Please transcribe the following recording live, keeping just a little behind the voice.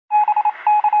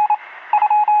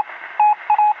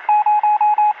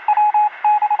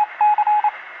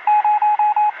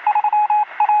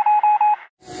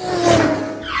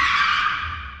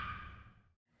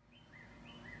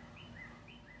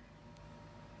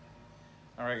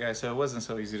All right, guys, so it wasn't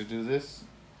so easy to do this.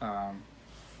 It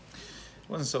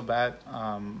wasn't so bad.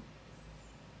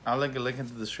 I'll link a link in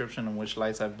the description on which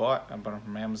lights I bought. I bought them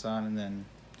from Amazon, and then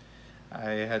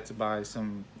I had to buy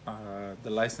some the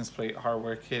license plate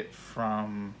hardware kit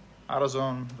from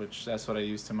AutoZone, which that's what I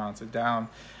used to mount it down.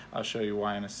 I'll show you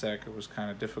why in a sec. It was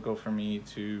kind of difficult for me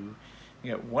to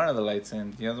get one of the lights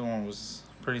in. The other one was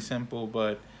pretty simple,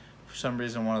 but for some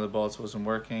reason one of the bolts wasn't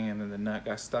working, and then the nut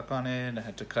got stuck on it. I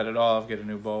had to cut it off, get a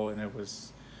new bolt, and it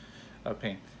was a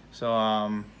pain. So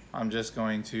I'm just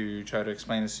going to try to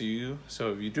explain this to you.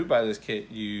 So if you do buy this kit,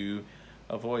 you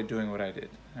avoid doing what I did.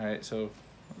 All right, so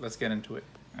let's get into it.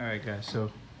 All right, guys,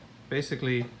 so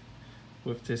basically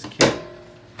with this kit,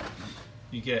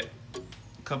 you get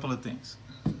a couple of things.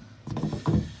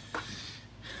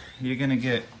 You're gonna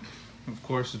get, of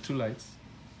course, the two lights,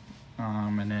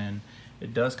 and then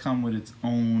it does come with its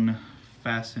own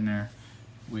fastener,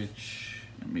 which,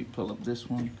 let me pull up this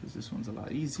one because this one's a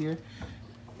lot easier.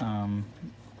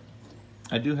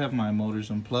 I do have my motors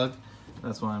unplugged.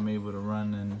 That's why I'm able to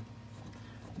run and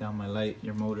down my light.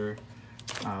 Your motor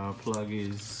plug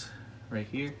is right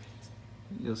here.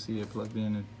 You'll see it plugged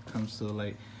in. It comes to the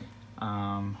light.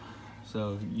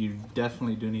 So you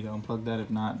definitely do need to unplug that. If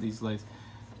not, these lights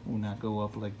will not go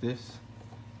up like this.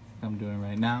 I'm doing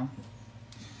right now.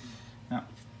 Now,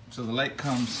 so the light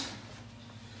comes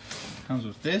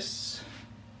with this.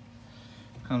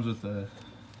 Comes with the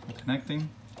connecting.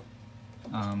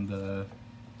 The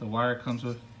wire comes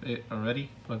with it already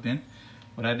plugged in.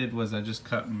 What I did was I just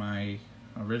cut my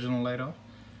original light off,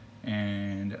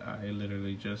 and I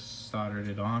literally just soldered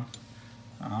it on.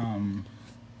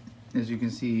 As you can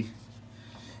see,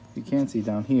 you can see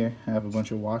down here, I have a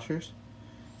bunch of washers,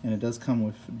 and it does come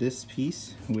with this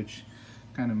piece, which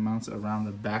kind of mounts around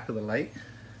the back of the light,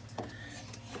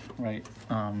 right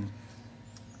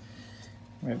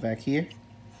back here.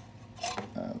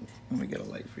 Let me get a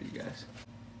light for you guys.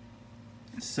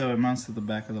 So it mounts to the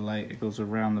back of the light. It goes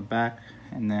around the back,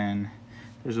 and then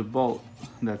there's a bolt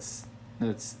that's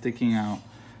sticking out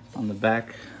on the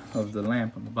back of the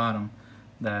lamp on the bottom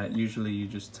that usually you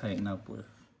just tighten up with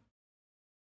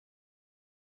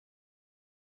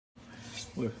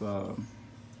I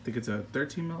think it's a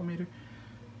 13 millimeter,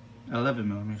 11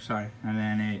 millimeter, sorry. And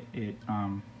then it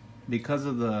because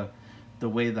of the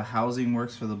way the housing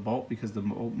works for the bolt, because the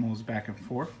bolt moves back and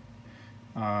forth,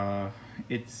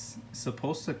 it's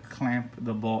supposed to clamp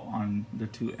the bolt on the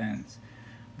two ends.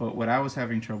 But what I was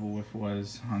having trouble with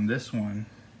was on this one,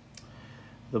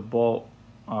 the bolt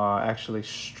actually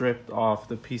stripped off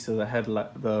the piece of the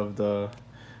headlight of the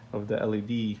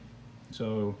LED.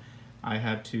 So I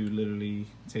had to literally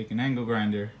take an angle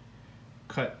grinder,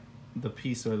 cut the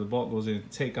piece where the bolt goes in,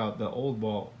 take out the old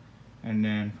bolt, and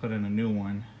then put in a new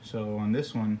one. So on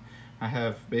this one, I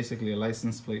have basically a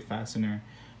license plate fastener,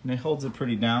 and it holds it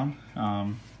pretty down.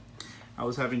 I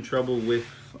was having trouble with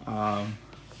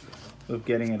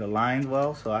getting it aligned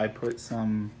well, so I put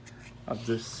some of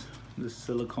this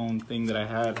silicone thing that I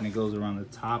have, and it goes around the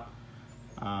top,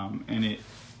 and it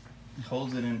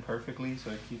holds it in perfectly,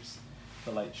 so it keeps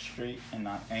the light straight and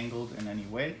not angled in any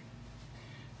way.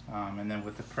 And then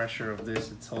with the pressure of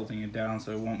this, it's holding it down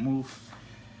so it won't move.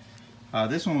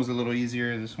 This one was a little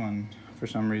easier. This one, for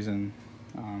some reason,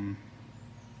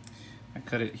 I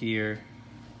cut it here.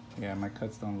 Yeah, my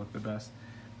cuts don't look the best.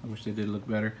 I wish they did look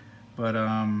better. But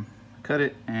cut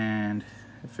it, and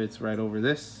it fits right over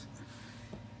this.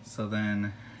 So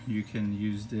then you can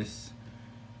use this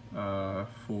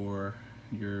for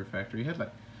your factory headlight.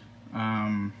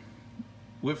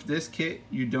 With this kit,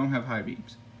 you don't have high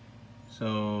beams.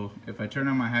 So if I turn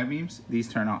on my high beams, these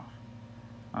turn off.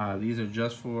 These are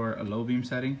just for a low beam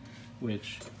setting,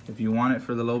 which if you want it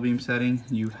for the low beam setting,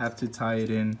 you have to tie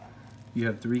it in. You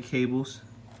have 3 cables.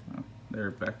 Oh, they're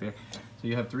back there. So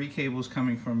you have 3 cables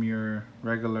coming from your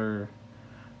regular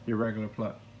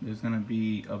plug. There's gonna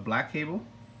be a black cable,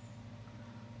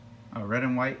 a red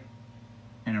and white,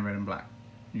 and a red and black.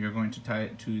 You're going to tie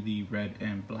it to the red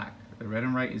and black. The red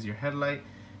and white is your headlight,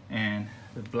 and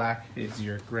the black is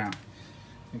your ground.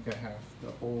 I think I have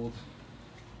my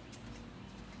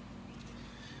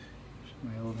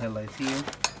old headlights here.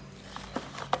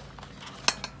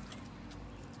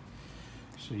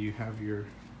 So you have your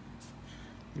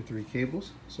 3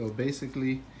 cables. So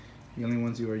basically, the only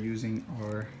ones you are using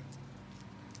are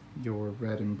your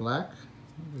red and black,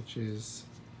 which is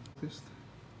this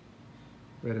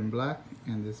red and black,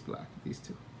 and this black, these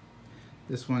two.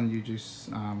 This one you just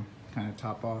kind of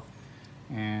top off,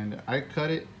 and I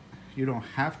cut it. You don't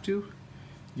have to.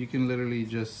 You can literally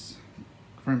just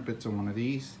crimp it to one of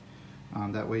these.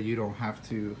 That way you don't have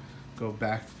to go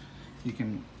back. You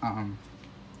can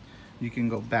you can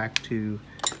go back to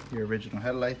your original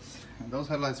headlights. And those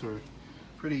headlights were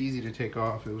pretty easy to take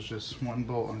off. It was just one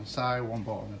bolt on the side, one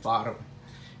bolt on the bottom,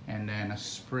 and then a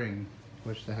spring,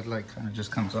 which the headlight kind of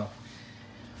just comes off.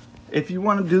 If you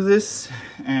want to do this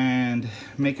and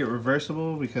make it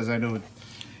reversible, because I know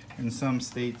in some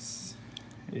states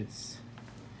it's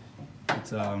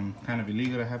kind of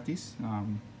illegal to have these,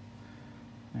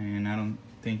 and I don't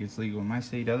think it's legal in my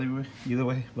state either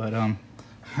way, but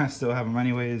I still have them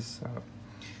anyways.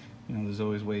 You know, there's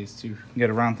always ways to get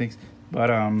around things, but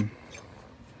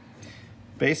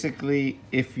basically,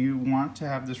 if you want to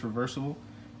have this reversible,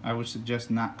 I would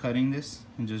suggest not cutting this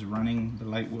and just running the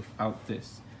light without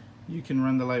this. You can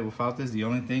run the light without this. The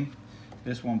only thing,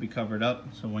 this won't be covered up,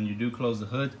 so when you do close the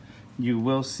hood, you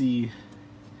will see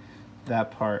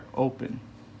that part open.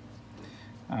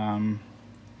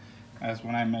 As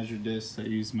when I measured this, I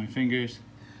used my fingers.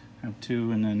 I have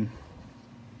 2 and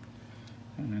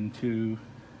then 2.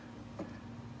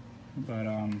 But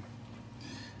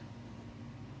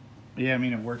yeah, I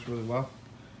mean, it works really well,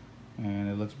 and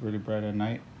it looks really bright at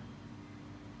night.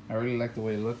 I really like the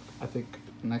way it looked. I think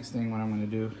next thing what I'm gonna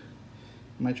do,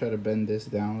 I might try to bend this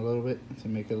down a little bit to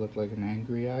make it look like an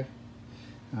angry eye.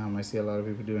 I see a lot of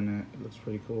people doing that. It looks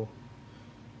pretty cool.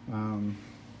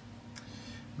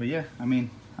 But yeah, I mean,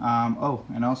 oh,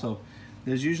 and also,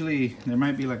 there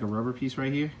might be like a rubber piece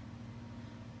right here.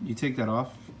 You take that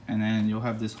off, and then you'll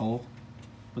have this hole,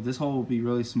 but this hole will be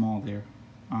really small there.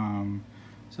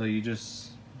 So you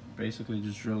just basically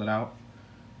just drill it out,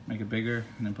 make it bigger,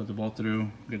 and then put the bolt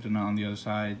through, get the nut on the other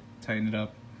side, tighten it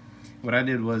up. What I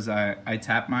did was I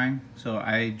tapped mine, so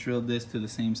I drilled this to the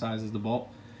same size as the bolt,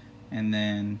 and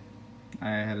then I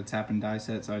had a tap and die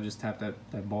set, so I just tapped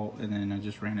that bolt, and then I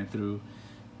just ran it through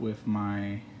with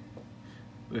my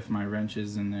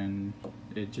wrenches, and then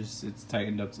it's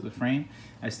tightened up to the frame.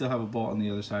 I still have a bolt on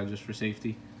the other side just for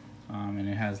safety, and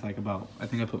it has like about, I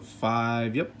think I put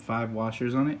 5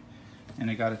 washers on it,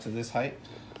 and I got it to this height.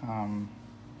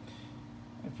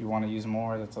 If you want to use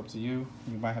more, that's up to you.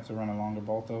 You might have to run a longer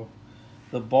bolt though.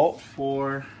 The bolt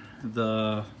for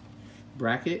the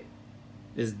bracket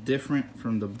is different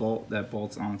from the bolt that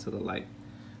bolts onto the light.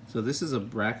 So this is a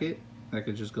bracket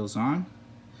that just goes on,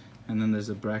 and then there's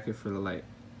a bracket for the light.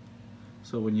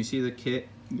 So when you see the kit,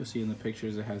 you'll see in the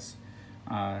pictures it has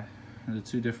the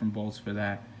 2 different bolts for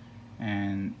that,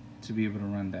 and to be able to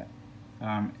run that.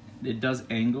 It does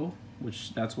angle,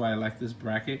 which that's why I like this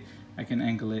bracket. I can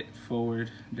angle it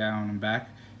forward, down, and back.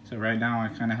 So right now I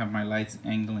kind of have my lights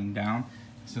angling down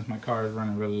since my car is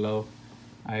running really low.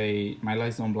 My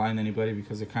lights don't blind anybody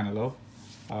because they're kind of low.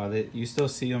 You still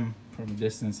see them from a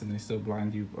distance and they still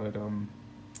blind you, but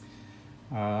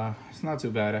it's not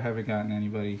too bad. I haven't gotten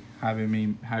anybody high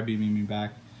beaming me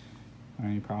back or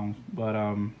any problems. But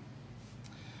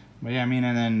yeah, I mean,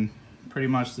 and then pretty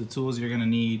much the tools you're gonna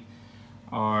need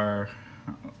are,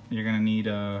 you're gonna need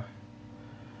a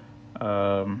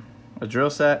drill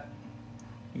set.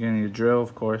 You're gonna need a drill,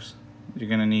 of course. You're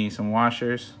gonna need some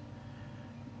washers.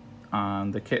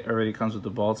 The kit already comes with the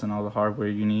bolts and all the hardware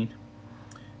you need.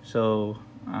 So,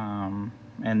 and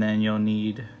then you'll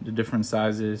need the different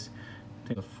sizes. I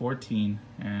think a 14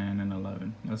 and an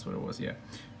 11. That's what it was, yeah.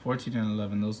 14 and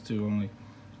 11, those 2 only.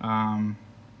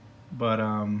 But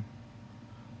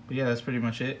yeah, that's pretty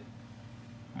much it.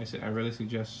 I really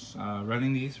suggest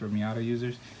running these for Miata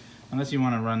users. Unless you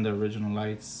want to run the original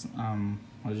lights,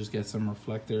 I'll just get some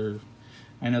reflector.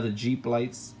 I know the Jeep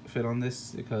lights fit on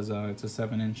this because it's a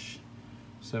 7-inch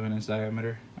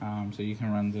diameter, so you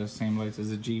can run the same lights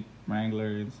as a Jeep Wrangler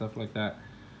and stuff like that.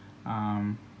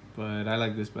 But I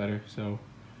like this better, so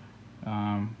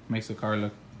makes the car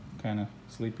look kind of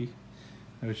sleepy,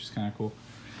 which is kind of cool.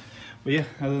 But yeah,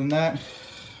 other than that,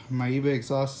 my eBay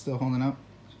exhaust is still holding up.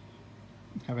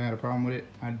 Haven't had a problem with it.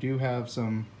 I do have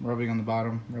some rubbing on the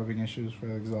bottom, rubbing issues for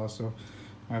the exhaust, so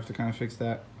I have to kind of fix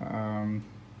that. And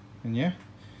yeah,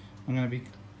 I'm gonna be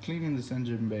cleaning this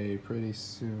engine bay pretty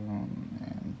soon,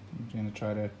 and I'm gonna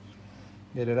try to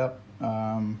get it up.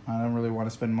 I don't really want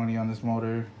to spend money on this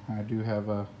motor. I do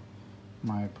have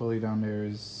my pulley down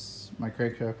there my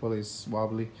crankshaft pulley is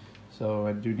wobbly, so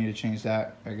I do need to change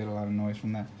that. I get a lot of noise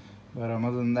from that. But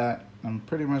other than that, I'm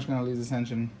pretty much gonna leave this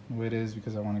engine the way it is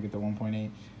because I want to get the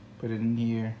 1.8, put it in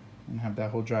here, and have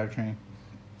that whole drivetrain.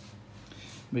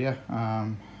 But yeah,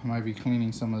 I might be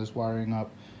cleaning some of this wiring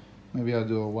up. Maybe I'll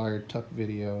do a wire tuck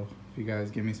video. If you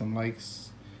guys give me some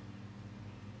likes,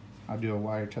 I'll do a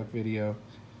wire tuck video.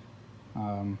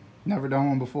 Never done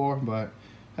one before, but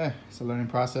hey, it's a learning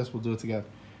process. We'll do it together.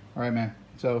 All right, man.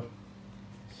 So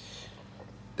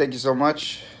thank you so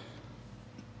much.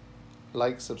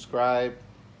 Like, subscribe,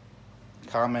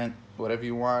 comment, whatever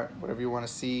you want, whatever you want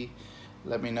to see,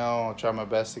 let me know. I'll try my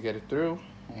best to get it through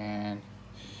and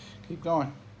keep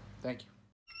going. Thank you.